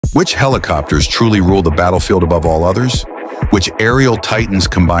Which helicopters truly rule the battlefield above all others? Which aerial titans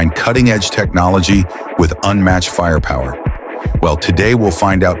combine cutting-edge technology with unmatched firepower? Well, today we'll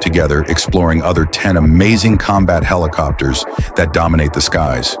find out together, exploring other 10 amazing combat helicopters that dominate the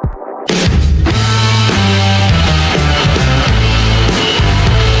skies.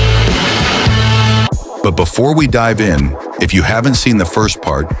 But before we dive in, if you haven't seen the first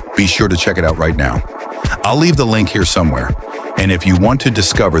part, be sure to check it out right now. I'll leave the link here somewhere. And if you want to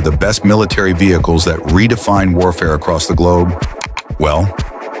discover the best military vehicles that redefine warfare across the globe, well,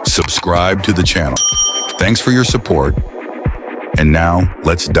 subscribe to the channel. Thanks for your support. And now,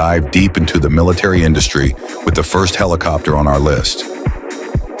 let's dive deep into the military industry with the first helicopter on our list.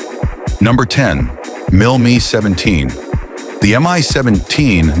 Number 10, Mi-17. The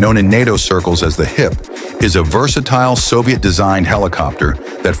Mi-17, known in NATO circles as the HIP, is a versatile Soviet-designed helicopter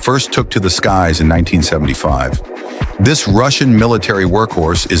that first took to the skies in 1975. This Russian military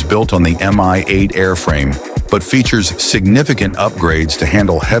workhorse is built on the Mi-8 airframe, but features significant upgrades to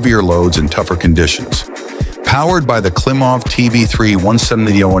handle heavier loads in tougher conditions. Powered by the Klimov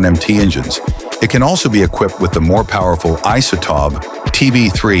TV3-170MT engines, it can also be equipped with the more powerful Isotov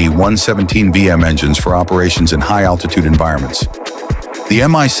TV3-117VM engines for operations in high-altitude environments. The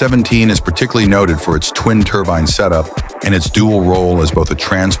Mi-17 is particularly noted for its twin-turbine setup and its dual role as both a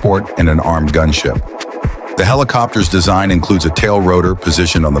transport and an armed gunship. The helicopter's design includes a tail rotor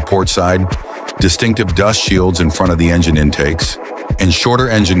positioned on the port side, distinctive dust shields in front of the engine intakes, and shorter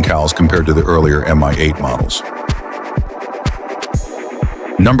engine cowls compared to the earlier Mi-8 models.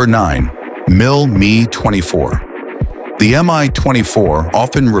 Number 9. Mi-24. The Mi-24,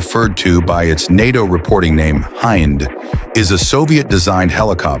 often referred to by its NATO reporting name Hind, is a Soviet-designed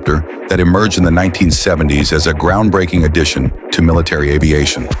helicopter that emerged in the 1970s as a groundbreaking addition to military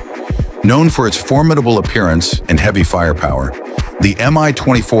aviation. Known for its formidable appearance and heavy firepower, the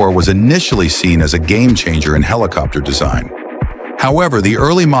Mi-24 was initially seen as a game-changer in helicopter design. However, the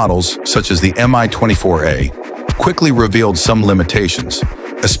early models, such as the Mi-24A, quickly revealed some limitations,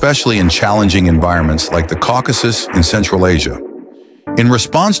 especially in challenging environments like the Caucasus and Central Asia. In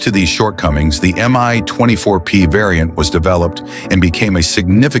response to these shortcomings, the Mi-24P variant was developed and became a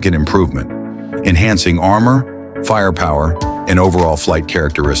significant improvement, enhancing armor, firepower, and overall flight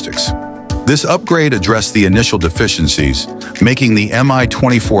characteristics. This upgrade addressed the initial deficiencies, making the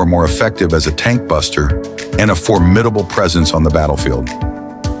Mi-24 more effective as a tank buster and a formidable presence on the battlefield.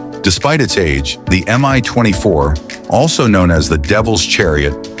 Despite its age, the Mi-24, also known as the Devil's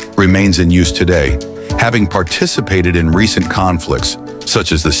Chariot, remains in use today, having participated in recent conflicts,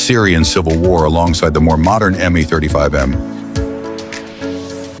 such as the Syrian civil war alongside the more modern Mi-35M.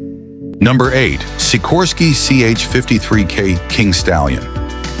 Number 8. Sikorsky CH-53K King Stallion.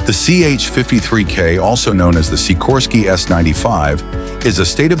 The CH-53K, also known as the Sikorsky S-95, is a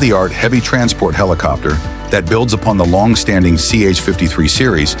state-of-the-art heavy transport helicopter that builds upon the long-standing CH-53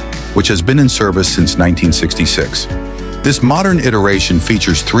 series, which has been in service since 1966. This modern iteration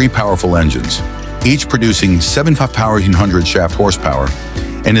features 3 powerful engines, each producing 7,500 shaft horsepower,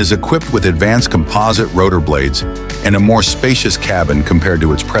 and is equipped with advanced composite rotor blades and a more spacious cabin compared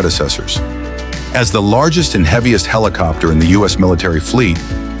to its predecessors. As the largest and heaviest helicopter in the U.S. military fleet,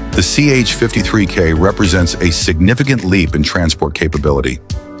 the CH-53K represents a significant leap in transport capability.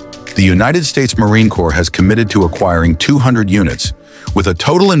 The United States Marine Corps has committed to acquiring 200 units, with a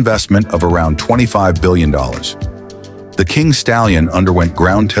total investment of around $25 billion. The King Stallion underwent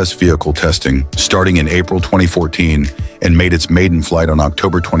ground test vehicle testing starting in April 2014 and made its maiden flight on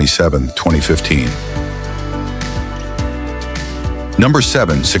October 27, 2015. Number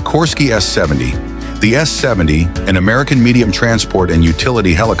 7. Sikorsky S-70. The S-70, an American medium transport and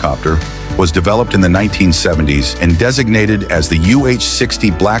utility helicopter, was developed in the 1970s and designated as the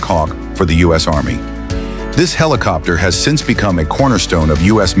UH-60 Black Hawk for the U.S. Army. This helicopter has since become a cornerstone of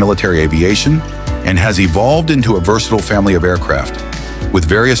U.S. military aviation and has evolved into a versatile family of aircraft, with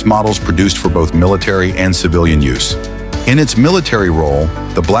various models produced for both military and civilian use. In its military role,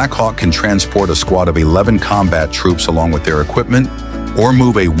 the Black Hawk can transport a squad of 11 combat troops along with their equipment, or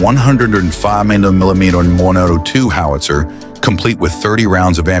move a 105mm Mono-2 howitzer, complete with 30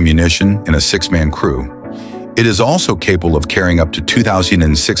 rounds of ammunition and a 6-man crew. It is also capable of carrying up to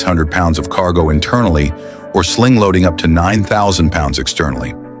 2,600 pounds of cargo internally or sling loading up to 9,000 pounds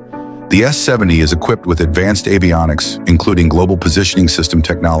externally. The S-70 is equipped with advanced avionics, including global positioning system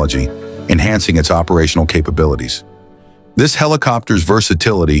technology, enhancing its operational capabilities. This helicopter's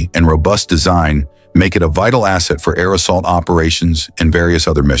versatility and robust design make it a vital asset for air assault operations and various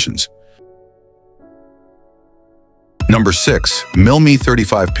other missions. Number 6.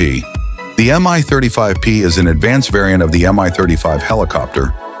 Mi-35P. The Mi-35P is an advanced variant of the Mi-35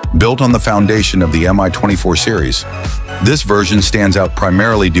 helicopter, built on the foundation of the Mi-24 series. This version stands out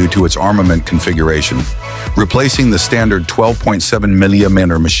primarily due to its armament configuration, replacing the standard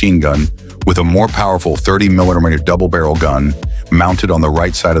 12.7mm machine gun with a more powerful 30mm double-barrel gun mounted on the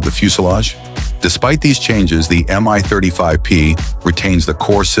right side of the fuselage. Despite these changes, the Mi-35P retains the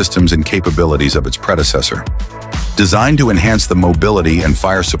core systems and capabilities of its predecessor. Designed to enhance the mobility and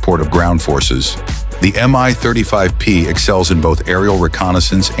fire support of ground forces, the Mi-35P excels in both aerial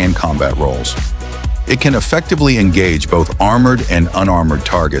reconnaissance and combat roles. It can effectively engage both armored and unarmored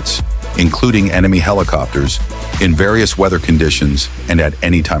targets, including enemy helicopters, in various weather conditions and at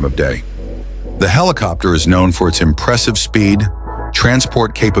any time of day. The helicopter is known for its impressive speed,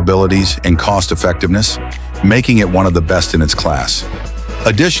 transport capabilities, and cost-effectiveness, making it one of the best in its class.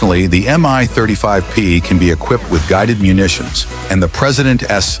 Additionally, the Mi-35P can be equipped with guided munitions and the President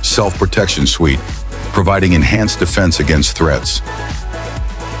S self-protection suite, providing enhanced defense against threats.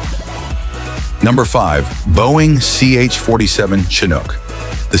 Number 5. Boeing CH-47 Chinook.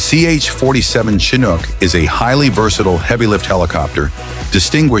 The CH-47 Chinook is a highly versatile heavy-lift helicopter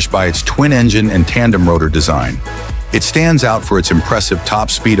distinguished by its twin-engine and tandem rotor design. It stands out for its impressive top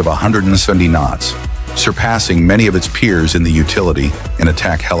speed of 170 knots, surpassing many of its peers in the utility and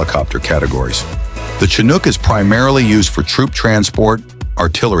attack helicopter categories. The Chinook is primarily used for troop transport,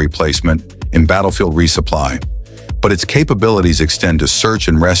 artillery placement, and battlefield resupply, but its capabilities extend to search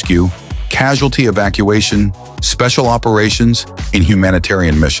and rescue, casualty evacuation, special operations, and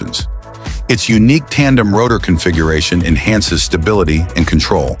humanitarian missions. Its unique tandem rotor configuration enhances stability and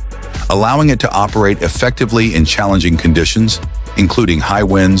control, allowing it to operate effectively in challenging conditions, including high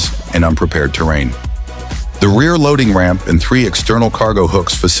winds and unprepared terrain. The rear loading ramp and 3 external cargo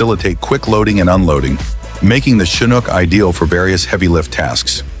hooks facilitate quick loading and unloading, making the Chinook ideal for various heavy-lift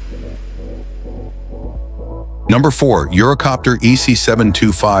tasks. Number 4. Eurocopter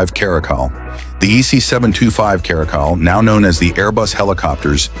EC-725 Caracal. The EC-725 Caracal, now known as the Airbus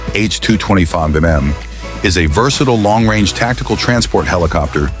Helicopters H225mm, is a versatile long-range tactical transport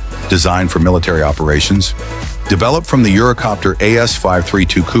helicopter designed for military operations. Developed from the Eurocopter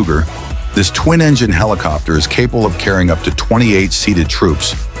AS-532 Cougar, this twin-engine helicopter is capable of carrying up to 28 seated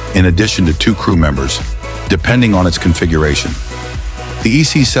troops, in addition to 2 crew members, depending on its configuration. The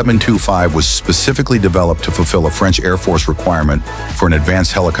EC-725 was specifically developed to fulfill a French Air Force requirement for an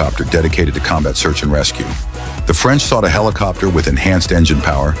advanced helicopter dedicated to combat search and rescue. The French sought a helicopter with enhanced engine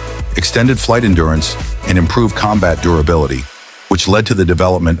power, extended flight endurance, and improved combat durability, which led to the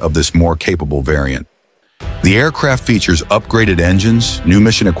development of this more capable variant. The aircraft features upgraded engines, new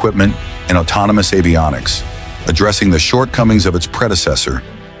mission equipment, and autonomous avionics, addressing the shortcomings of its predecessor,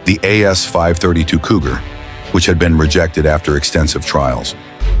 the AS-532 Cougar, which had been rejected after extensive trials.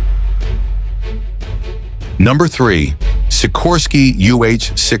 Number 3. Sikorsky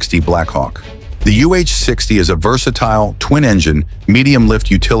UH-60 Blackhawk. The UH-60 is a versatile, twin-engine,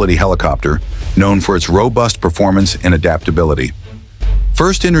 medium-lift utility helicopter known for its robust performance and adaptability.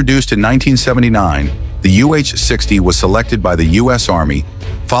 First introduced in 1979, the UH-60 was selected by the U.S. Army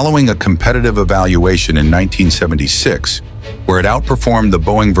following a competitive evaluation in 1976, where it outperformed the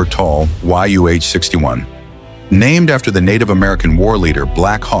Boeing Vertol UH-61. Named after the Native American war leader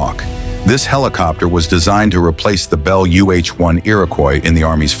Black Hawk, this helicopter was designed to replace the Bell UH-1 Iroquois in the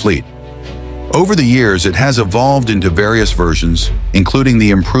Army's fleet. Over the years, it has evolved into various versions, including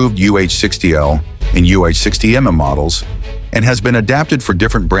the improved UH-60L and UH-60MM models, and has been adapted for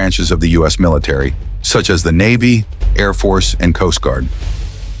different branches of the U.S. military, such as the Navy, Air Force, and Coast Guard.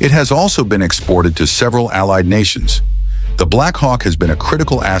 It has also been exported to several allied nations. The Black Hawk has been a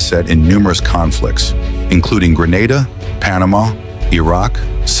critical asset in numerous conflicts, including Grenada, Panama, Iraq,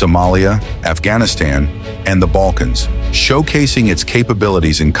 Somalia, Afghanistan, and the Balkans, showcasing its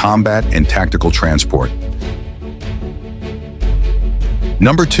capabilities in combat and tactical transport.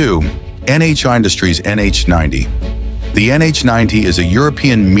 Number 2. NHIndustries NH90. The NH90 is a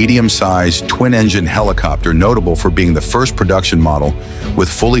European medium-sized twin-engine helicopter notable for being the first production model with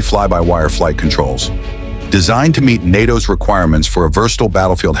fully fly-by-wire flight controls. Designed to meet NATO's requirements for a versatile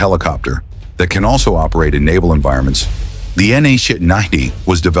battlefield helicopter that can also operate in naval environments, the NH90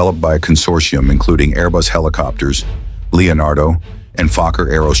 was developed by a consortium including Airbus Helicopters, Leonardo, and Fokker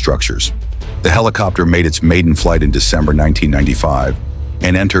Aerostructures. The helicopter made its maiden flight in December 1995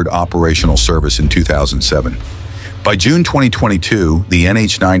 and entered operational service in 2007. By June 2022, the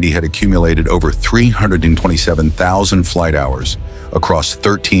NH90 had accumulated over 327,000 flight hours across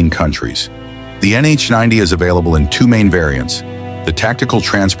 13 countries. The NH90 is available in 2 main variants, the Tactical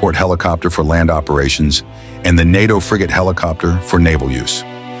Transport Helicopter for land operations and the NATO Frigate Helicopter for naval use.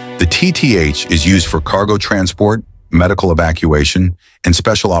 The TTH is used for cargo transport, medical evacuation, and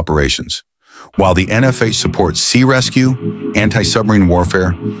special operations, while the NFH supports sea rescue, anti-submarine warfare,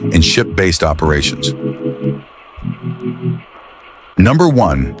 and ship-based operations. Number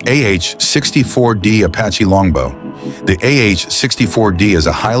 1. AH-64D Apache Longbow. The AH-64D is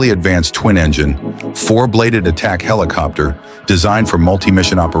a highly advanced twin-engine, four-bladed attack helicopter designed for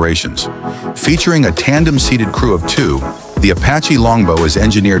multi-mission operations. Featuring a tandem-seated crew of 2, the Apache Longbow is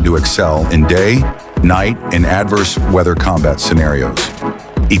engineered to excel in day, night, and adverse weather combat scenarios.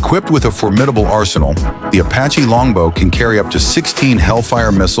 Equipped with a formidable arsenal, the Apache Longbow can carry up to 16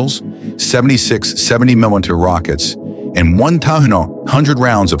 Hellfire missiles, 76 70mm rockets, and 100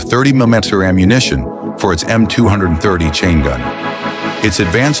 rounds of 30mm ammunition for its M230 chain gun. Its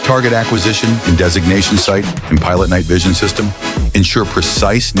advanced target acquisition and designation sight and pilot night vision system ensure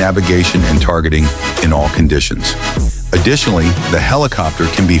precise navigation and targeting in all conditions. Additionally, the helicopter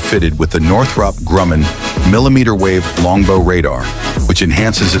can be fitted with the Northrop Grumman millimeter-wave Longbow radar, which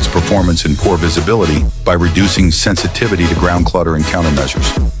enhances its performance in poor visibility by reducing sensitivity to ground clutter and countermeasures.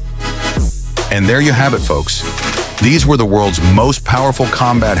 And there you have it, folks. These were the world's most powerful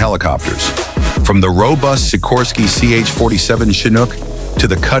combat helicopters. From the robust Sikorsky CH-47 Chinook to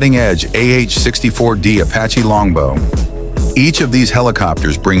the cutting-edge AH-64D Apache Longbow, each of these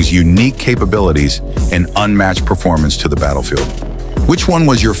helicopters brings unique capabilities and unmatched performance to the battlefield. Which one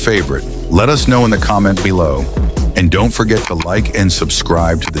was your favorite? Let us know in the comment below. And don't forget to like and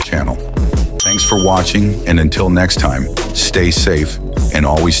subscribe to the channel. Thanks for watching, and until next time, stay safe and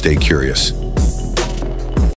always stay curious.